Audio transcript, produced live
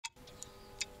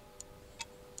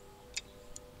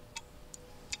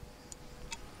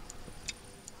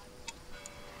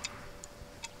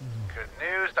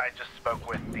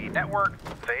work,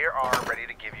 they are ready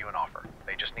to give you an offer.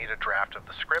 They just need a draft of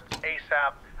the script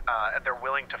ASAP, and they're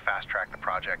willing to fast-track the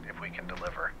project if we can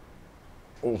deliver.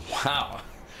 Oh, wow.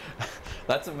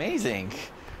 That's amazing.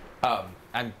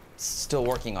 I'm still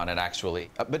working on it,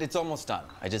 actually, but it's almost done.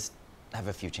 I just have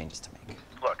a few changes to make.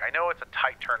 Look, I know it's a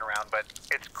tight turnaround, but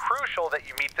it's crucial that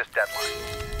you meet this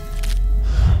deadline.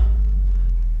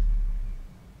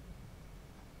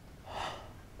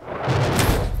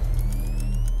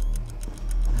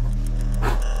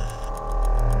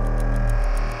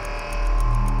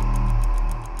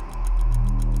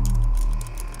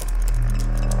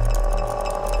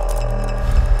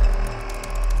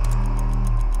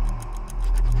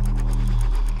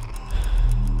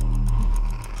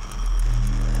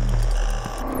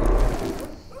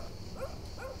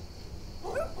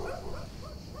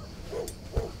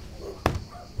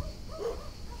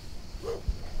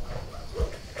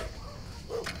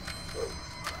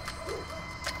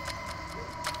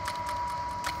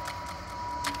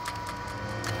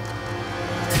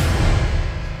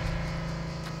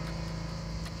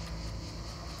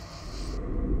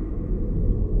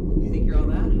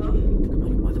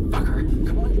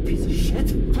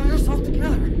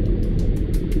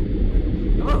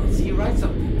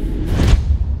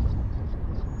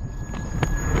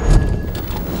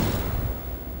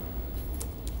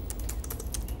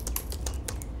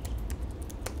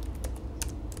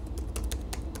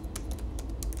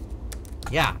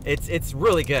 Yeah, it's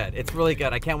really good. It's really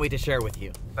good. I can't wait to share it with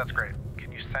you. That's great.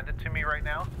 Can you send it to me right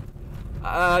now?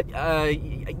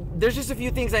 There's just a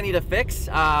few things I need to fix.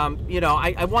 You know,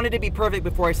 I want it to be perfect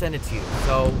before I send it to you.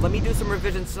 So let me do some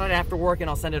revisions tonight after work and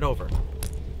I'll send it over.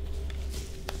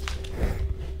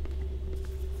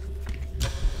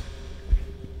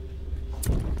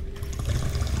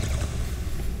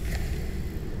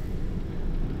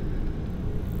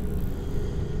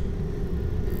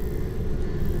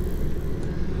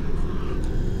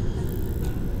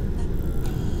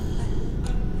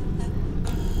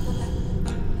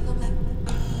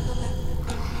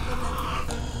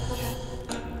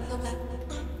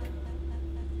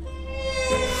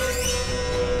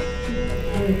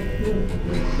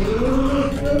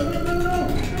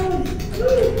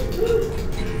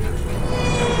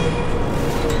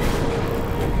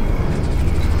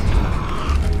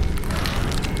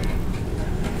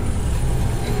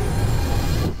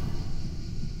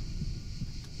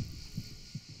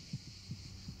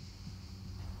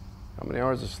 How many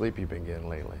hours of sleep you been getting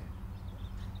lately?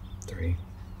 3.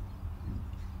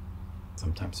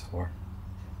 Sometimes 4.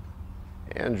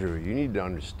 Andrew, you need to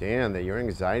understand that your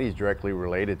anxiety is directly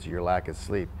related to your lack of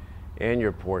sleep and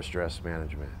your poor stress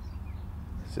management.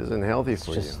 This isn't healthy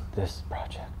for you. It's just this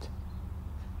project.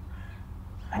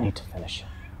 I need to finish it.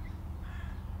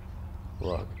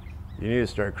 Look, you need to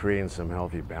start creating some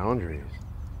healthy boundaries.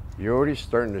 You're already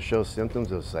starting to show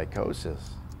symptoms of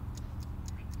psychosis.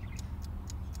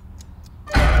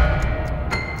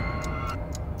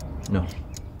 No.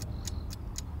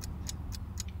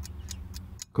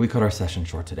 Could we cut our session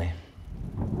short today?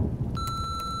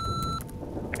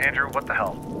 Andrew, what the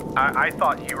hell? I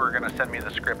thought you were going to send me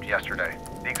the script yesterday.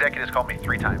 The executives called me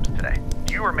 3 times today.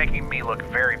 You were making me look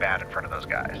very bad in front of those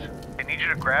guys. I need you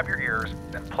to grab your ears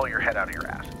and pull your head out of your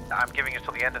ass. I'm giving you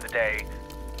till the end of the day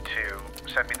to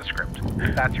send me the script.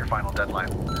 That's your final deadline.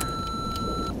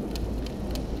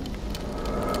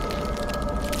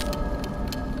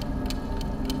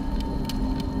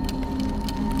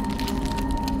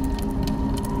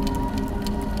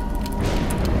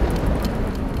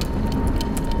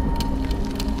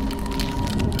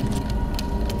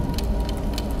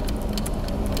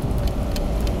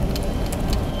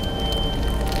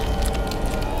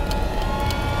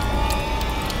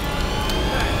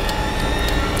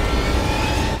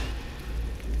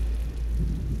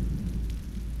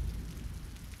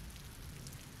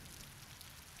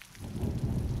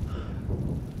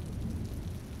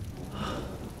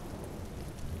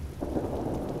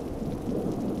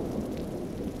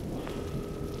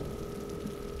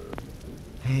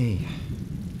 Hey,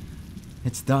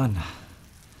 it's done.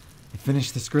 I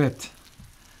finished the script.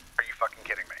 Are you fucking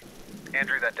kidding me?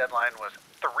 Andrew, that deadline was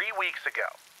 3 weeks ago.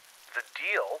 The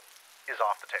deal is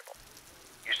off the table.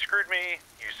 You screwed me,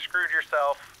 you screwed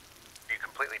yourself, you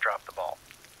completely dropped the ball.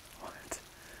 What?